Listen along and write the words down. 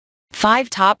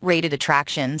5 top-rated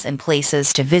attractions and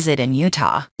places to visit in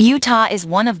Utah. Utah is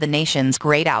one of the nation's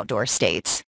great outdoor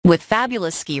states, with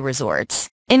fabulous ski resorts,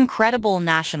 incredible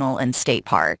national and state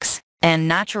parks, and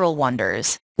natural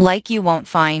wonders like you won't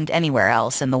find anywhere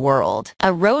else in the world.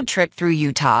 A road trip through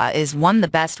Utah is one of the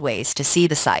best ways to see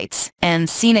the sights, and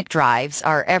scenic drives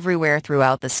are everywhere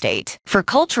throughout the state. For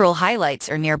cultural highlights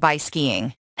or nearby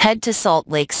skiing, head to Salt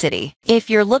Lake City. If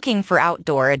you're looking for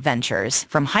outdoor adventures,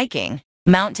 from hiking,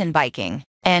 mountain biking,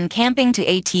 and camping to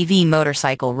ATV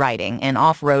motorcycle riding and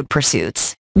off-road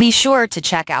pursuits, be sure to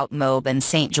check out Moab and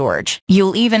St. George.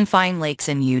 You'll even find lakes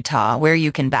in Utah where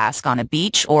you can bask on a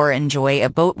beach or enjoy a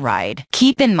boat ride.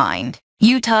 Keep in mind,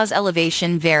 Utah's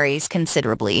elevation varies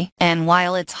considerably, and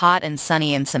while it's hot and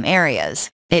sunny in some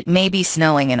areas, it may be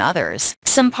snowing in others.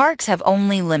 Some parks have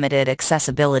only limited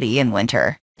accessibility in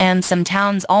winter, and some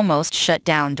towns almost shut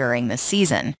down during this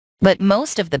season. But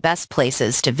most of the best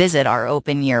places to visit are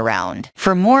open year-round.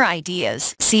 For more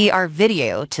ideas, see our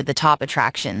video to the top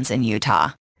attractions in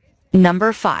Utah.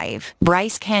 Number 5.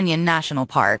 Bryce Canyon National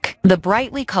Park. The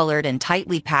brightly colored and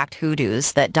tightly packed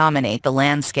hoodoos that dominate the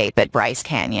landscape at Bryce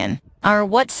Canyon are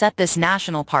what set this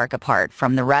national park apart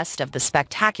from the rest of the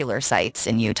spectacular sights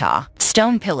in Utah.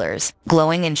 Stone pillars,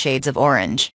 glowing in shades of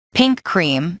orange, pink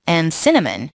cream, and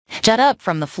cinnamon, jut up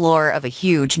from the floor of a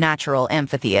huge natural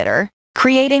amphitheater,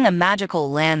 creating a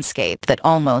magical landscape that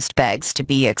almost begs to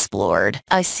be explored.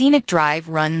 A scenic drive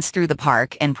runs through the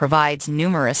park and provides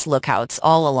numerous lookouts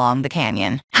all along the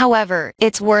canyon. However,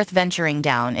 it's worth venturing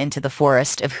down into the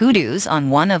Forest of Hoodoos on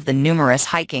one of the numerous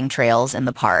hiking trails in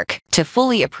the park to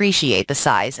fully appreciate the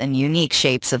size and unique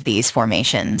shapes of these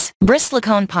formations.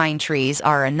 Bristlecone pine trees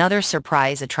are another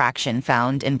surprise attraction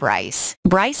found in Bryce.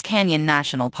 Bryce Canyon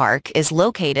National Park is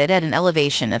located at an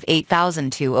elevation of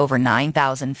 8,000 to over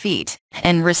 9,000 feet,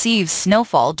 and receives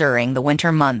snowfall during the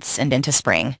winter months and into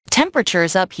spring.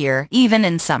 Temperatures up here, even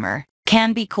in summer,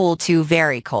 can be cool to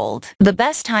very cold. The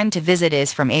best time to visit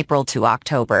is from April to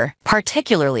October,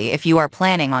 particularly if you are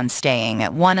planning on staying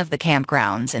at one of the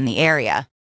campgrounds in the area.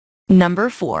 Number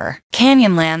 4.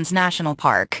 Canyonlands National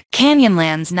Park.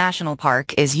 Canyonlands National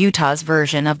Park is Utah's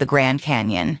version of the Grand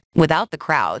Canyon, without the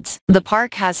crowds. The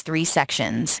park has 3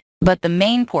 sections, but the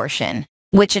main portion,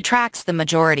 which attracts the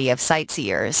majority of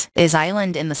sightseers, is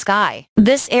Island in the Sky.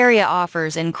 This area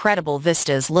offers incredible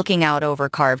vistas looking out over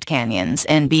carved canyons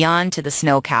and beyond to the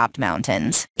snow-capped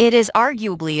mountains. It is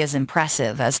arguably as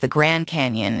impressive as the Grand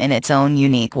Canyon in its own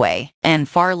unique way, and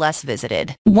far less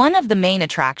visited. One of the main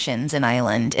attractions in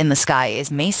Island in the Sky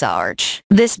is Mesa Arch.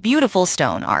 This beautiful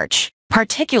stone arch,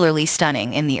 particularly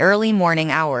stunning in the early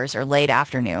morning hours or late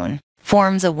afternoon,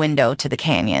 forms a window to the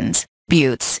canyons,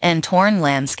 buttes, and torn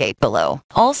landscape below.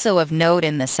 Also of note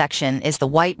in this section is the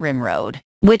White Rim Road,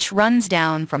 which runs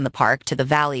down from the park to the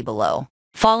valley below,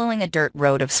 following a dirt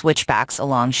road of switchbacks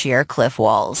along sheer cliff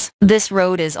walls. This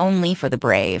road is only for the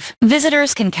brave.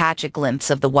 Visitors can catch a glimpse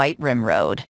of the White Rim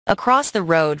Road across the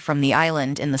road from the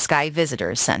Island in the Sky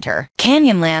Visitors Center.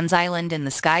 Canyonlands Island in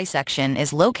the Sky section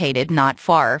is located not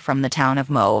far from the town of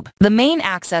Moab. The main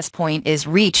access point is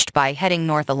reached by heading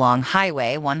north along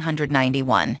Highway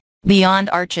 191. Beyond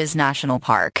Arches National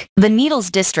Park. The Needles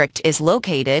District is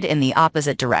located in the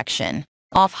opposite direction,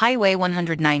 off Highway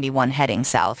 191 heading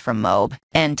south from Moab,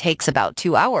 and takes about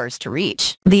 2 hours to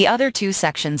reach. The other 2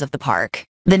 sections of the park,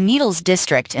 the Needles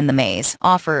District and the Maze,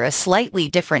 offer a slightly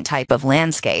different type of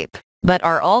landscape, but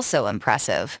are also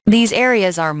impressive. These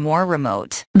areas are more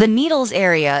remote. The Needles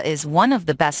area is one of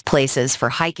the best places for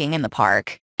hiking in the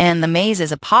park, and the Maze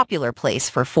is a popular place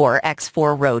for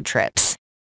 4x4 road trips.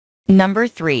 Number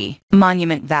 3.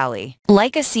 Monument Valley.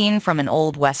 Like a scene from an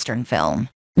old Western film,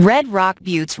 red rock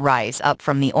buttes rise up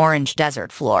from the orange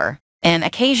desert floor, and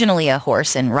occasionally a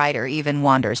horse and rider even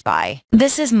wanders by.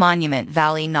 This is Monument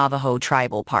Valley Navajo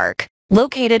Tribal Park,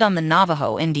 located on the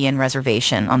Navajo Indian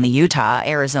Reservation on the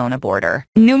Utah-Arizona border.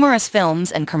 Numerous films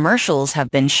and commercials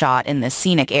have been shot in this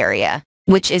scenic area,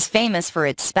 which is famous for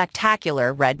its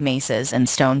spectacular red mesas and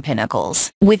stone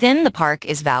pinnacles. Within the park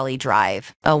is Valley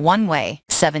Drive, a one-way,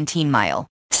 17-mile,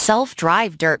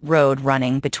 self-drive dirt road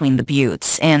running between the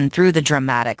buttes and through the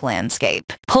dramatic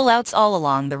landscape. Pullouts all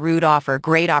along the route offer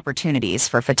great opportunities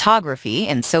for photography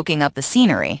and soaking up the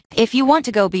scenery. If you want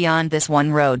to go beyond this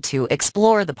one road to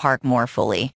explore the park more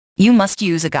fully, you must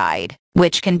use a guide,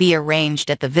 which can be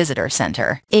arranged at the visitor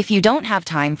center. If you don't have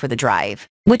time for the drive,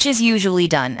 which is usually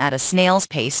done at a snail's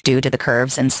pace due to the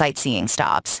curves and sightseeing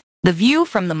stops, the view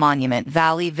from the Monument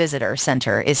Valley Visitor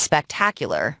Center is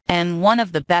spectacular and one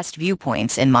of the best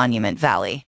viewpoints in Monument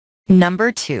Valley.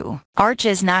 Number 2.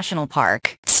 Arches National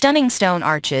Park. Stunning stone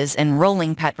arches and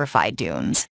rolling petrified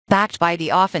dunes, backed by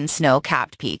the often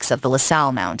snow-capped peaks of the La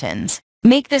Salle Mountains,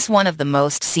 make this one of the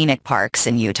most scenic parks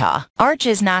in Utah.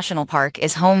 Arches National Park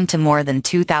is home to more than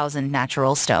 2,000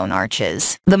 natural stone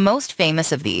arches. The most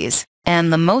famous of these,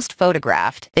 and the most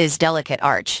photographed, is Delicate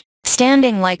Arch,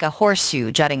 standing like a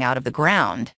horseshoe jutting out of the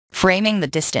ground, framing the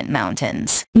distant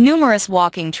mountains. Numerous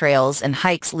walking trails and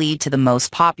hikes lead to the most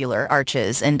popular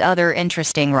arches and other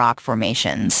interesting rock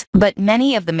formations, but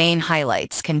many of the main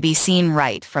highlights can be seen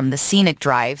right from the scenic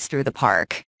drives through the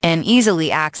park, and easily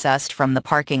accessed from the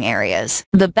parking areas.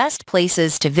 The best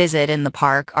places to visit in the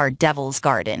park are Devil's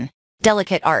Garden,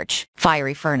 Delicate Arch,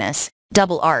 Fiery Furnace,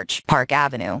 Double Arch, Park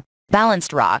Avenue,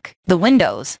 Balanced Rock, The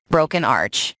Windows, Broken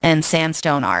Arch, and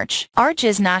Sandstone Arch.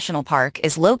 Arches National Park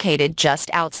is located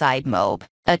just outside Moab,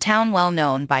 a town well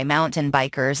known by mountain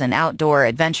bikers and outdoor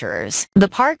adventurers. The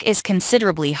park is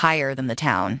considerably higher than the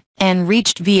town, and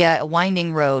reached via a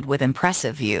winding road with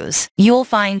impressive views. You'll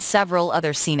find several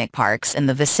other scenic parks in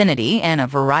the vicinity and a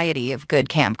variety of good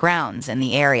campgrounds in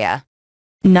the area.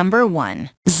 Number 1.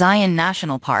 Zion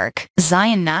National Park.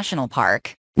 Zion National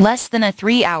Park, less than a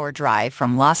 3-hour drive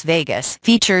from Las Vegas,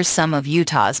 features some of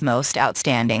Utah's most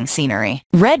outstanding scenery.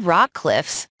 Red rock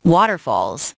cliffs,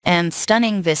 waterfalls, and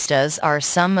stunning vistas are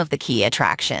some of the key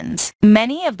attractions.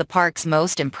 Many of the park's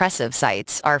most impressive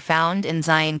sights are found in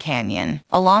Zion Canyon,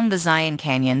 along the Zion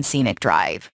Canyon Scenic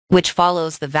Drive, which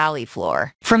follows the valley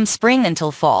floor. From spring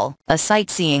until fall, a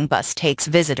sightseeing bus takes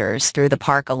visitors through the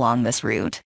park along this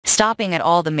route, stopping at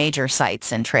all the major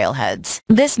sites and trailheads.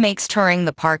 This makes touring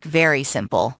the park very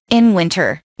simple. In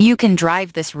winter, you can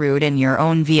drive this route in your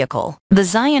own vehicle. The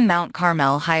Zion-Mount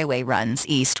Carmel Highway runs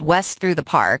east-west through the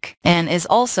park and is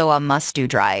also a must-do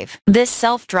drive. This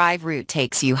self-drive route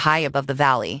takes you high above the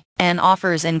valley and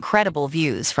offers incredible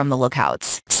views from the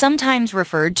lookouts. Sometimes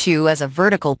referred to as a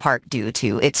vertical park due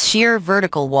to its sheer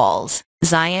vertical walls,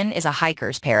 Zion is a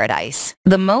hiker's paradise.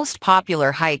 The most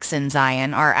popular hikes in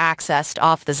Zion are accessed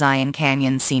off the Zion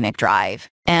Canyon Scenic Drive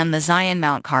and the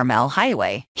Zion-Mount Carmel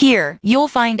Highway. Here, you'll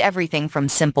find everything from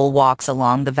simple walks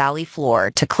along the valley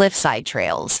floor to cliffside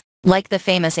trails, like the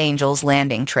famous Angel's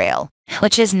Landing Trail,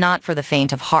 which is not for the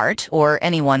faint of heart or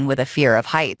anyone with a fear of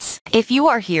heights. If you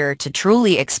are here to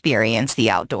truly experience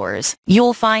the outdoors,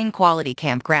 you'll find quality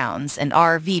campgrounds and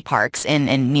RV parks in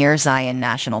and near Zion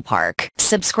National Park.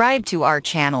 Subscribe to our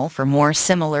channel for more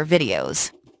similar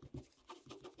videos.